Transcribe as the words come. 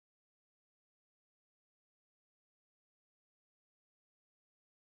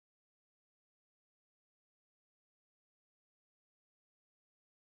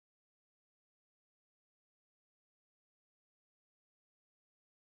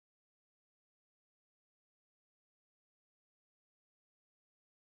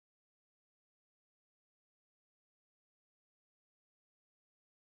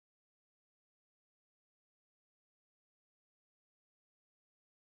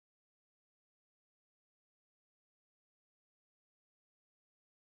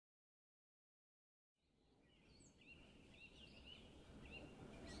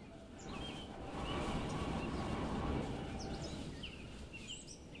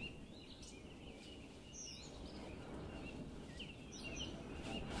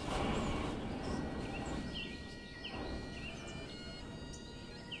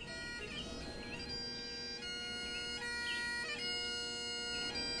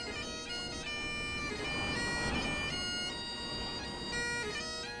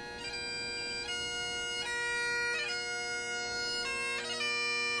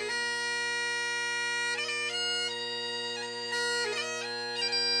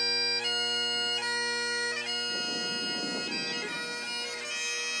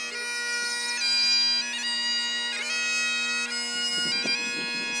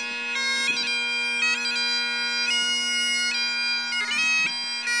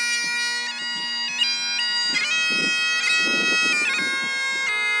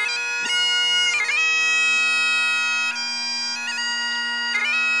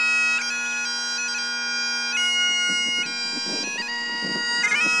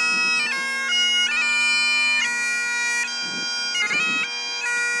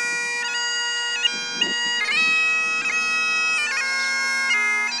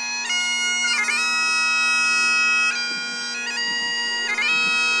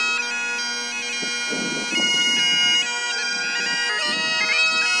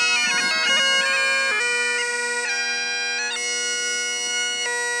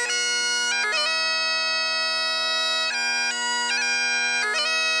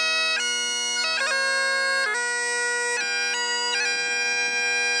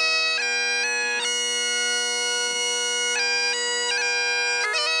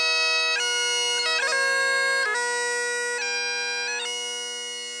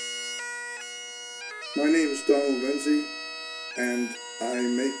My name is Donald Lindsay, and I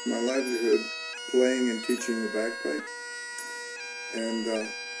make my livelihood playing and teaching the bagpipe. And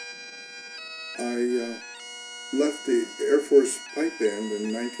I left the Air Force Pipe Band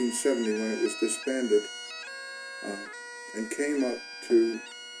in 1970 when it was disbanded, and came up to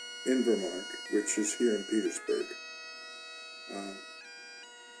Invermark, which is here in Petersburg.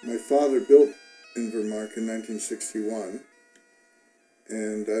 My father built Invermark in 1961,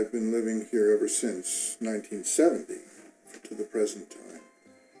 and I've been living here ever since 1970 to the present time.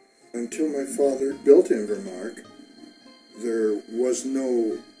 Until my father built Invermark, there was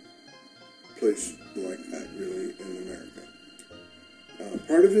no place like that really in America.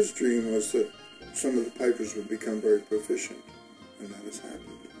 Part of his dream was that some of the pipers would become very proficient, and that has happened.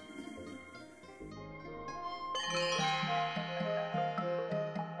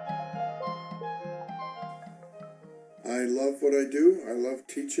 I love what I do. I love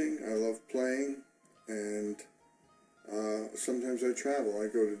teaching. I love playing, and sometimes I travel. I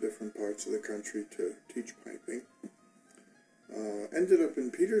go to different parts of the country to teach piping. Ended up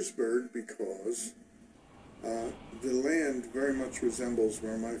in Petersburg because the land very much resembles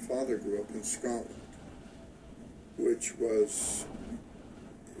where my father grew up in Scotland, which was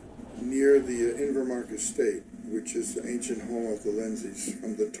near the Invermark estate, which is the ancient home of the Lindsays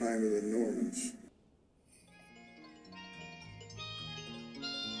from the time of the Normans.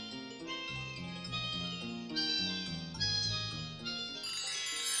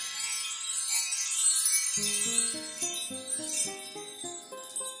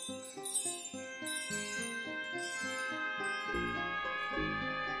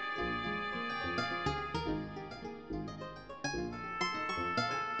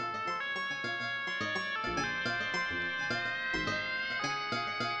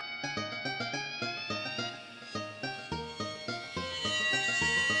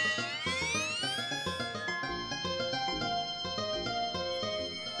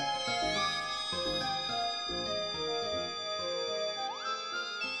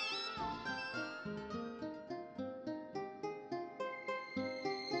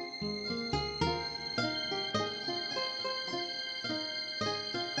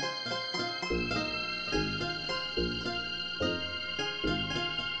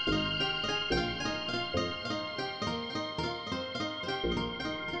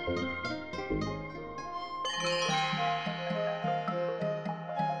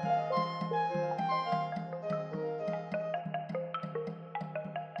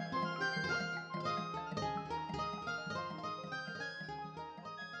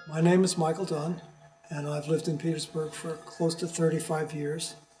 My name is Michael Dunn, and I've lived in Petersburg for close to 35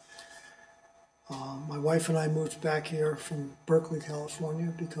 years. My wife and I moved back here from Berkeley,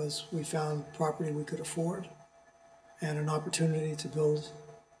 California, because we found property we could afford and an opportunity to build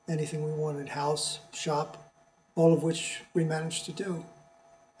anything we wanted, house, shop, all of which we managed to do,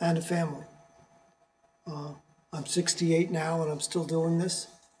 and a family. I'm 68 now, and I'm still doing this.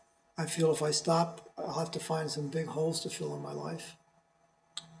 I feel if I stop, I'll have to find some big holes to fill in my life.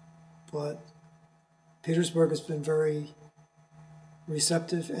 But Petersburg has been very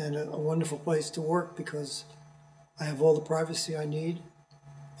receptive and a wonderful place to work because I have all the privacy I need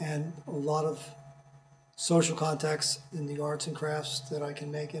and a lot of social contacts in the arts and crafts that I can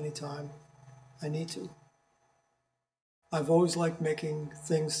make anytime I need to. I've always liked making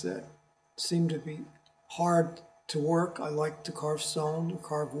things that seem to be hard to work. I like to carve stone or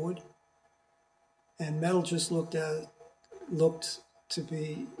carve wood, and metal just looked to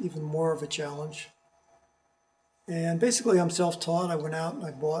be even more of a challenge. And basically I'm self-taught. I went out and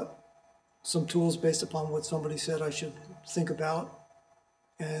I bought some tools based upon what somebody said I should think about,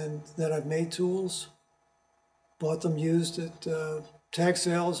 and then I've made tools, bought them used at tag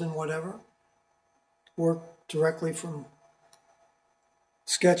sales and whatever, worked directly from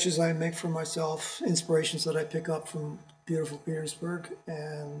sketches I make for myself, inspirations that I pick up from beautiful Petersburg,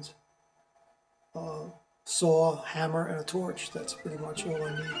 and saw, hammer, and a torch. That's pretty much all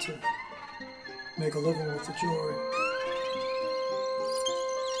I need to make a living with the jewelry.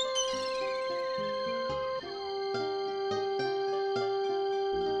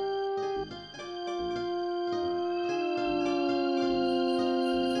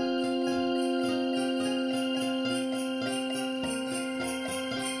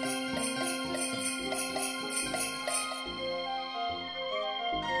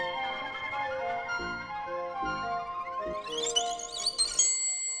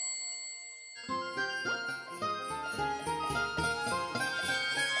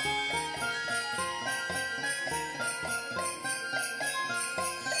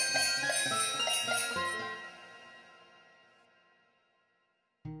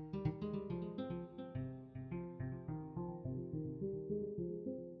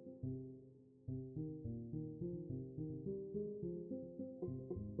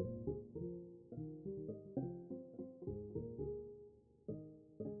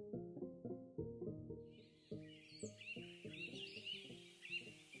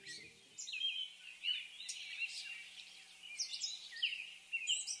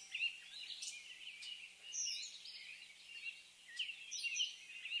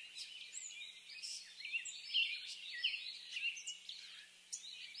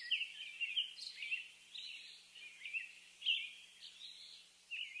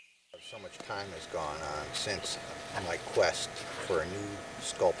 So much time has gone on since my quest for a new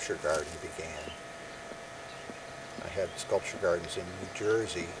sculpture garden began. I had sculpture gardens in New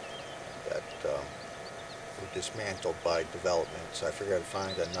Jersey that were dismantled by development, so I figured I'd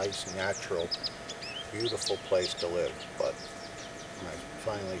find a nice, natural, beautiful place to live. But when I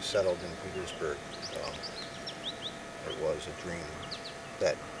finally settled in Petersburg, it was a dream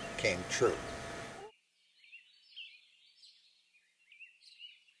that came true.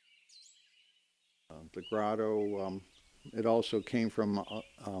 The grotto, it also came from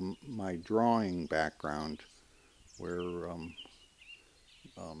my drawing background, where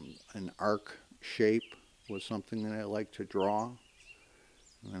an arc shape was something that I liked to draw.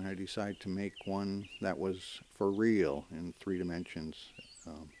 And I decided to make one that was for real in 3 dimensions,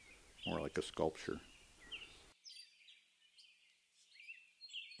 more like a sculpture.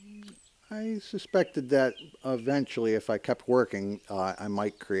 I suspected that eventually, if I kept working, I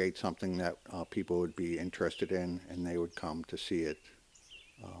might create something that people would be interested in and they would come to see it.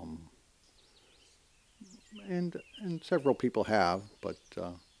 And several people have, but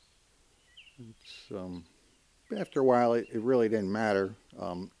after a while it really didn't matter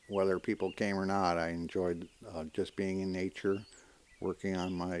whether people came or not. I enjoyed just being in nature, working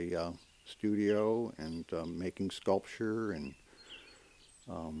on my studio and making sculpture, and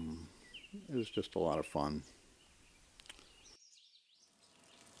it was just a lot of fun.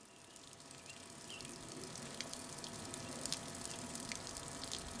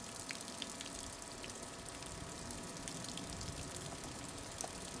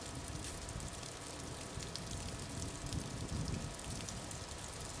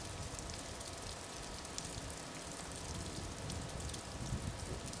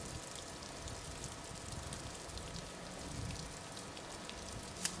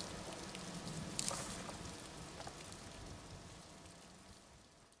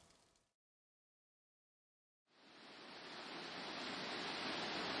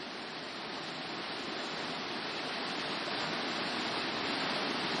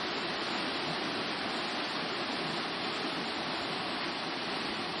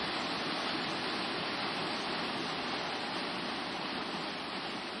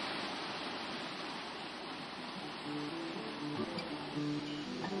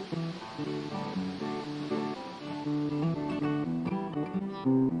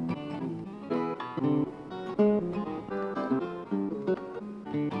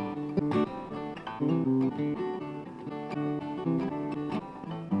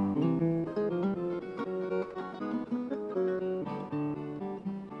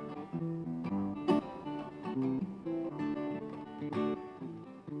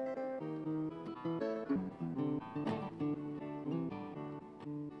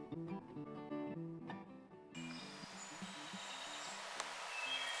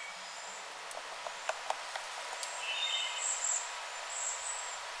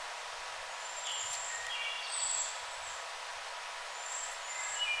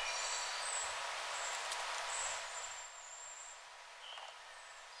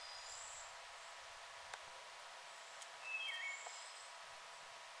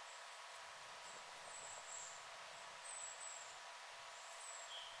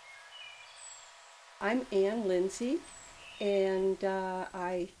 I'm Ann Lindsay, and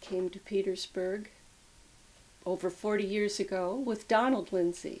I came to Petersburg over 40 years ago with Donald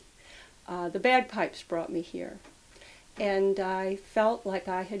Lindsay. The bagpipes brought me here, and I felt like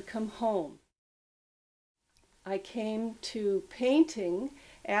I had come home. I came to painting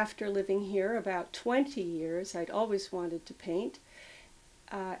after living here about 20 years. I'd always wanted to paint,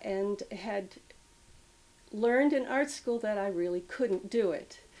 and had learned in art school that I really couldn't do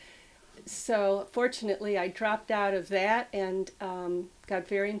it. So fortunately I dropped out of that and got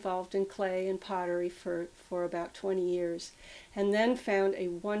very involved in clay and pottery for about 20 years, and then found a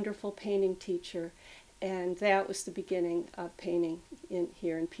wonderful painting teacher, and that was the beginning of painting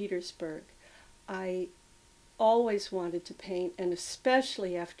here in Petersburg. I always wanted to paint, and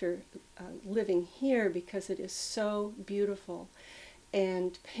especially after living here, because it is so beautiful,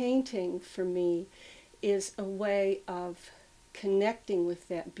 and painting for me is a way of connecting with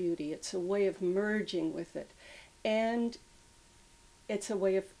that beauty. It's a way of merging with it, and it's a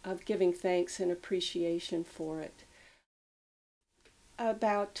way of giving thanks and appreciation for it.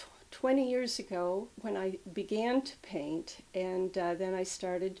 About 20 years ago, when I began to paint, and then I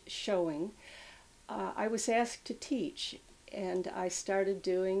started showing, I was asked to teach, and I started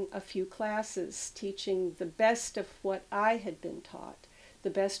doing a few classes, teaching the best of what I had been taught, the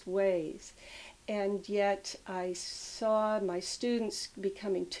best ways. And yet I saw my students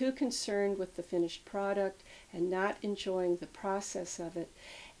becoming too concerned with the finished product and not enjoying the process of it.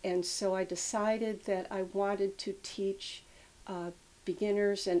 And so I decided that I wanted to teach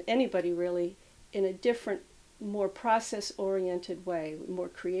beginners and anybody really in a different, more process-oriented way, more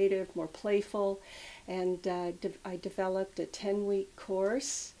creative, more playful. And I developed a 10-week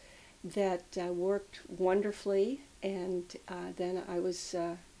course that worked wonderfully. And then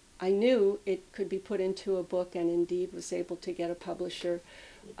I knew it could be put into a book, and indeed was able to get a publisher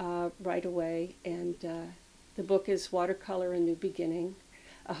right away. And the book is Watercolor: A New Beginning,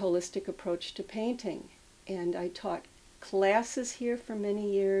 A Holistic Approach to Painting. And I taught classes here for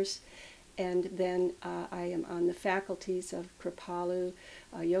many years, and then I am on the faculties of Kripalu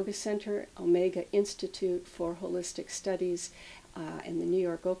Yoga Center, Omega Institute for Holistic Studies, and the New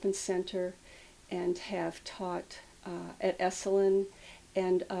York Open Center, and have taught at Esalen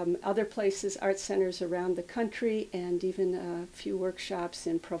and other places, art centers around the country, and even a few workshops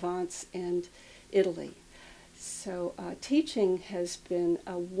in Provence and Italy. So teaching has been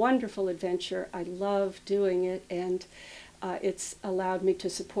a wonderful adventure. I love doing it, and it's allowed me to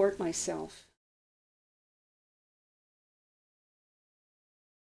support myself.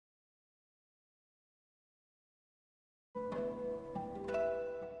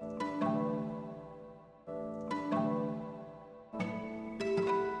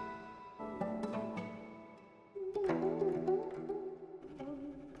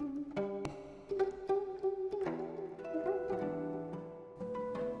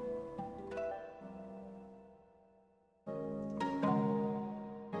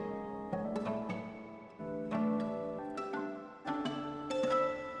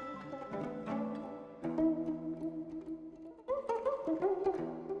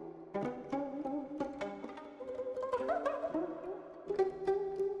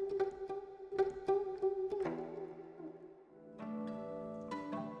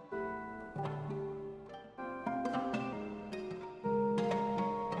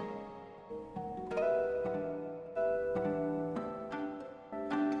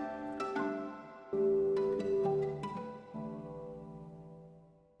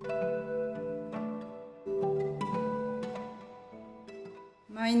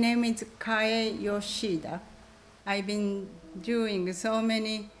 My name is Kae Yoshida. I've been doing so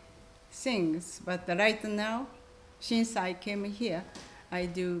many things, but right now, since I came here, I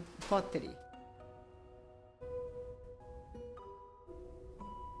do pottery.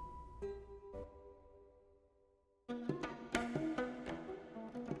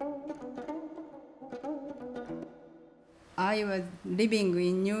 I was living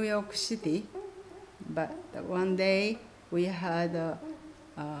in New York City, but one day we had a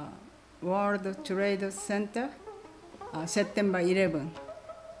World Trade Center, September 11.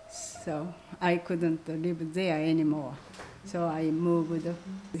 So I couldn't live there anymore. So I moved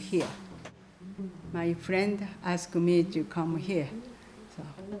here. My friend asked me to come here. So.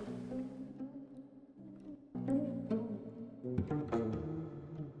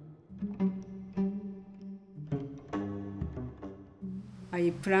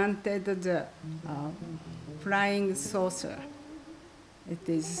 I planted the flying saucer. It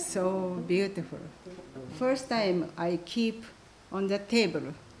is so beautiful. First time I keep on the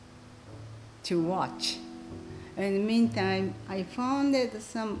table to watch. And meantime, I found that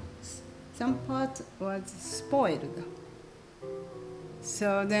some part was spoiled.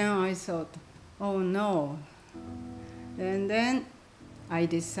 So then I thought, oh no. And then I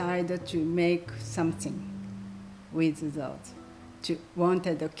decided to make something with those.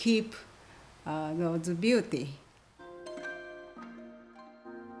 Wanted to keep those beauty.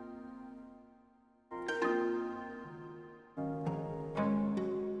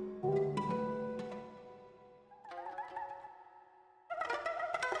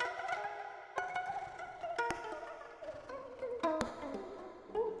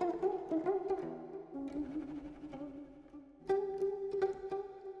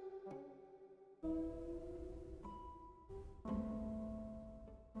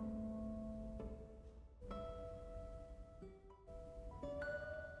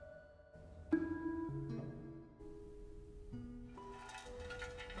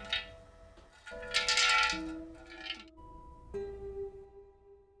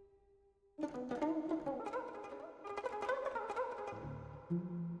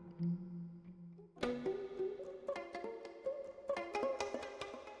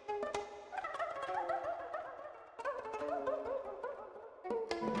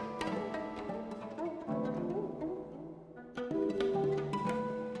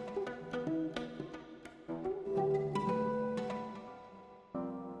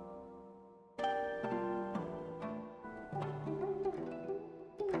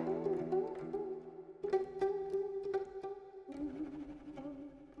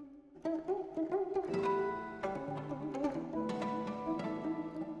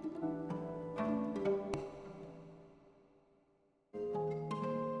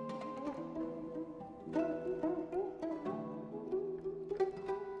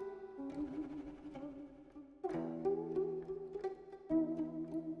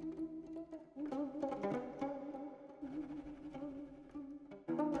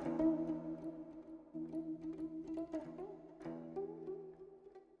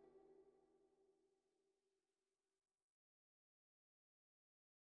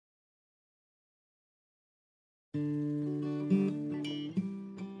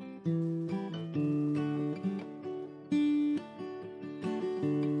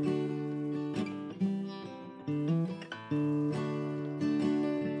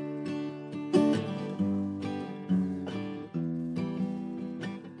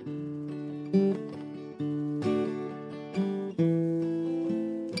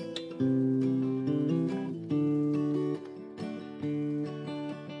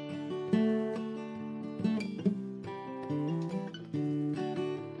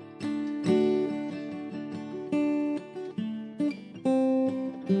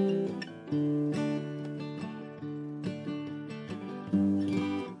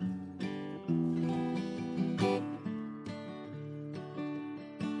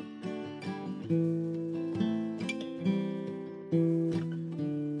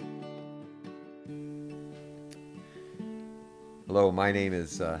 So my name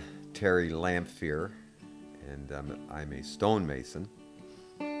is Terry Lamphere, and I'm a stonemason,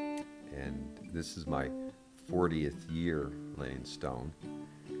 and this is my 40th year laying stone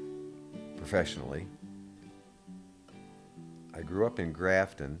professionally. I grew up in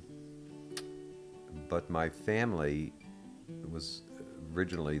Grafton, but my family was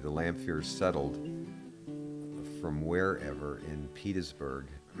originally, the Lampheres settled from wherever in Petersburg,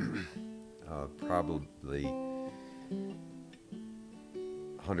 probably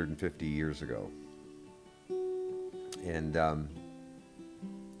 150 years ago. And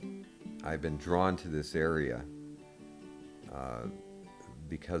I've been drawn to this area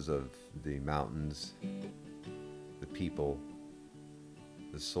because of the mountains, the people,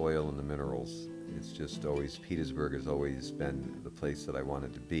 the soil, and the minerals. It's just always, Petersburg has always been the place that I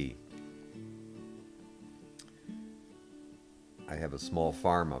wanted to be. I have a small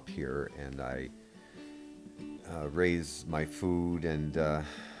farm up here, and I raise my food and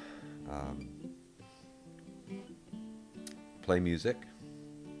play music,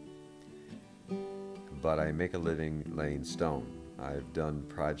 but I make a living laying stone. I've done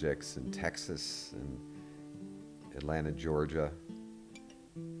projects in Texas and Atlanta, Georgia,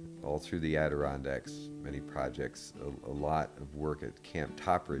 all through the Adirondacks, many projects, a lot of work at Camp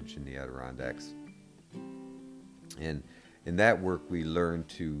Topridge in the Adirondacks. And in that work we learned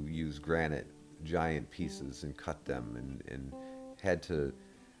to use granite, giant pieces, and cut them, and had to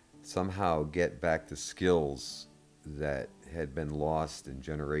somehow get back the skills that had been lost in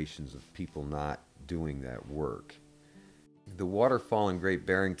generations of people not doing that work. The waterfall in Great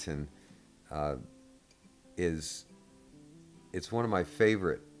Barrington it's one of my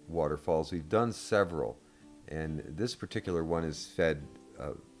favorite waterfalls. We've done several, and this particular one is fed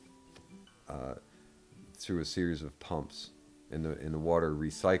through a series of pumps, and the water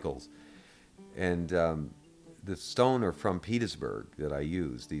recycles. And the stone are from Petersburg that I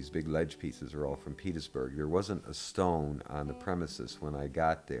use. These big ledge pieces are all from Petersburg. There wasn't a stone on the premises when I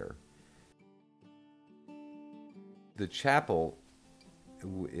got there. The chapel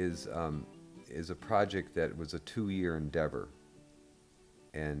is a project that was a 2-year endeavor,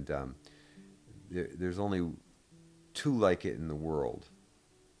 and there's only 2 like it in the world.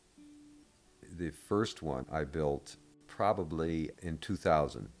 The first one I built probably in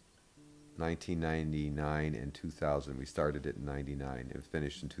 2000, 1999 and 2000. We started it in 99 and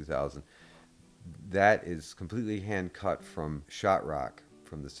finished in 2000. That is completely hand cut from shot rock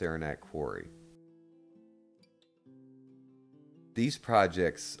from the Saranac Quarry. These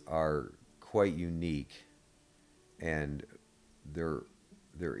projects are quite unique, and there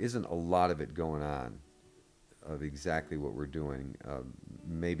isn't a lot of it going on of exactly what we're doing.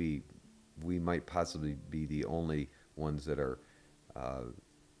 Maybe we might possibly be the only ones that are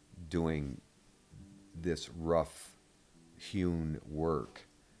doing this rough hewn work.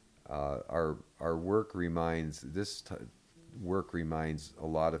 Our work reminds, work reminds a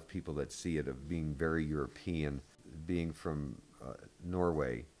lot of people that see it of being very European, being from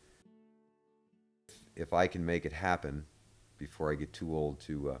Norway. If I can make it happen before I get too old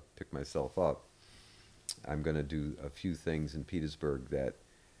to pick myself up, I'm going to do a few things in Petersburg that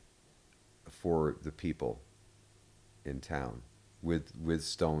for the people in town with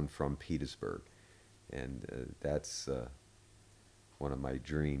stone from Petersburg, and that's one of my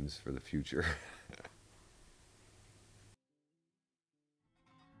dreams for the future.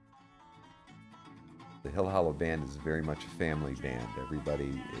 The Hill Hollow Band is very much a family band.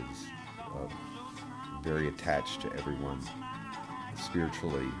 Everybody is very attached to everyone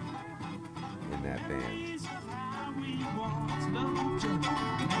spiritually in that band.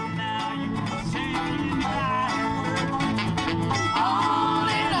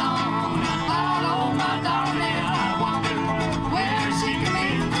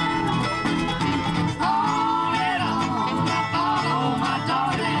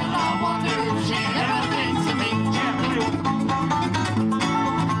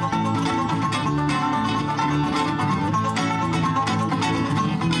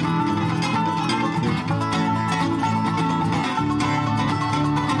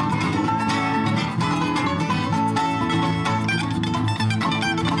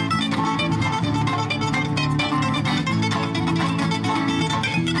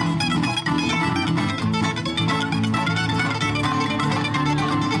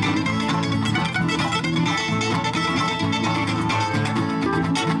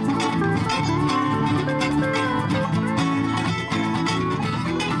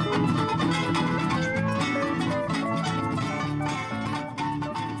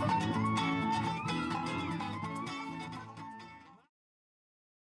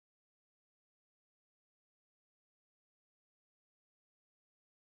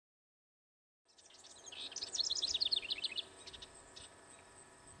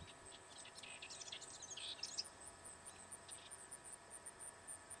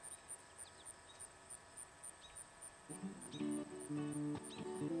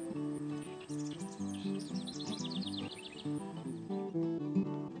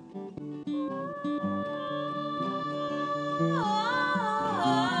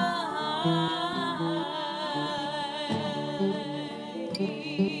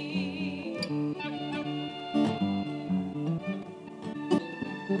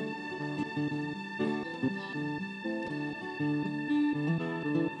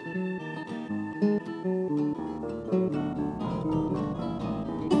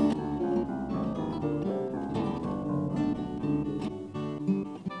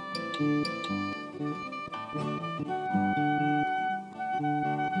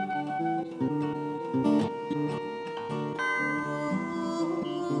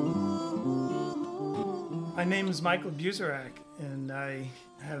 My name is Michael Buzerak, and I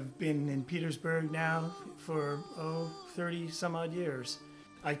have been in Petersburg now for 30 some odd years.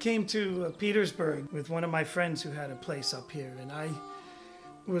 I came to Petersburg with one of my friends who had a place up here, and I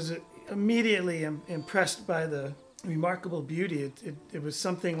was immediately impressed by the remarkable beauty. It was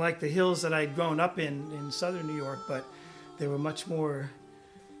something like the hills that I'd grown up in southern New York, but they were much more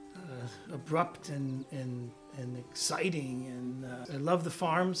abrupt and exciting. And I love the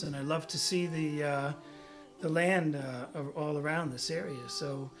farms, and I love to see the land all around this area.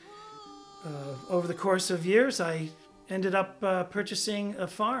 So over the course of years, I ended up purchasing a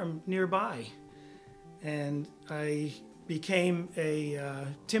farm nearby, and I became a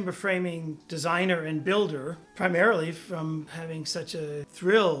timber framing designer and builder, primarily from having such a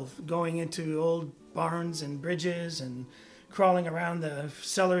thrill going into old barns and bridges and crawling around the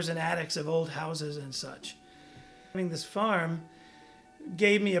cellars and attics of old houses and such. Having this farm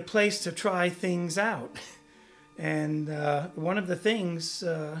gave me a place to try things out. And one of the things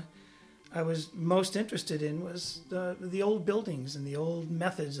I was most interested in was the old buildings and the old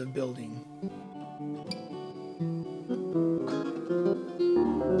methods of building.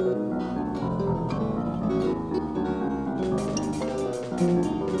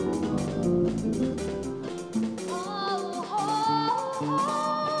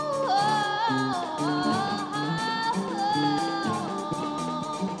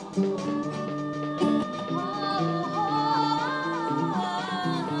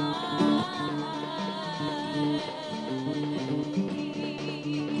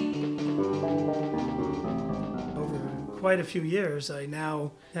 Quite a few years, I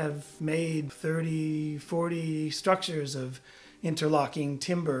now have made 30, 40 structures of interlocking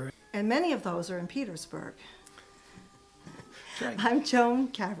timber. And many of those are in Petersburg. Right. I'm Joan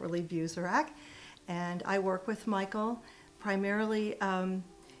Caverly Buzerak, and I work with Michael primarily in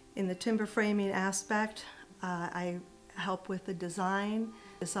the timber framing aspect. I help with the design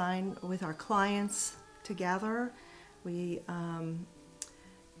with our clients together. We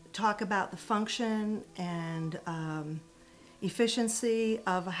talk about the function and efficiency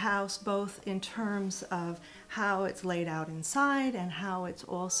of a house, both in terms of how it's laid out inside and how it's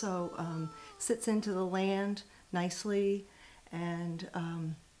also sits into the land nicely, and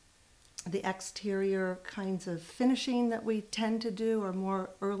the exterior kinds of finishing that we tend to do are more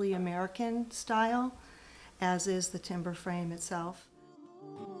early American style, as is the timber frame itself.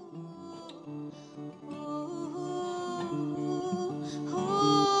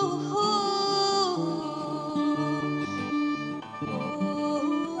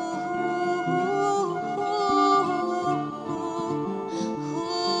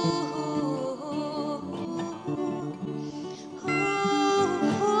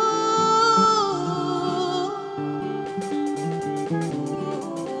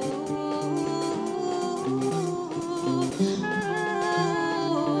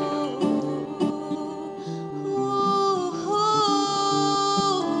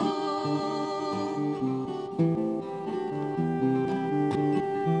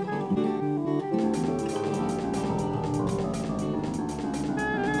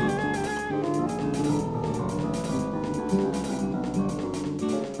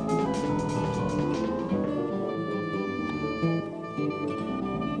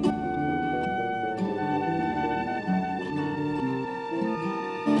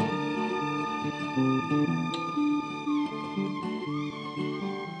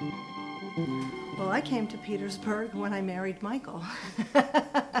 I came to Petersburg when I married Michael.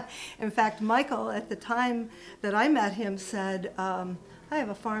 In fact, Michael, at the time that I met him, said, I have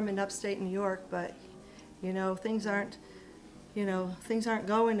a farm in upstate New York, but things aren't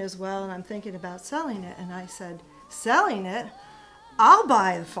going as well, and I'm thinking about selling it. And I said, selling it? I'll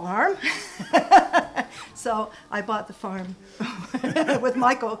buy the farm. So I bought the farm with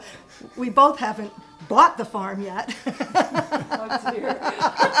Michael. We both haven't bought the farm yet. Oh dear.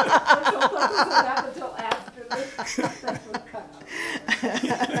 Let's hope that doesn't happen until after this. That's what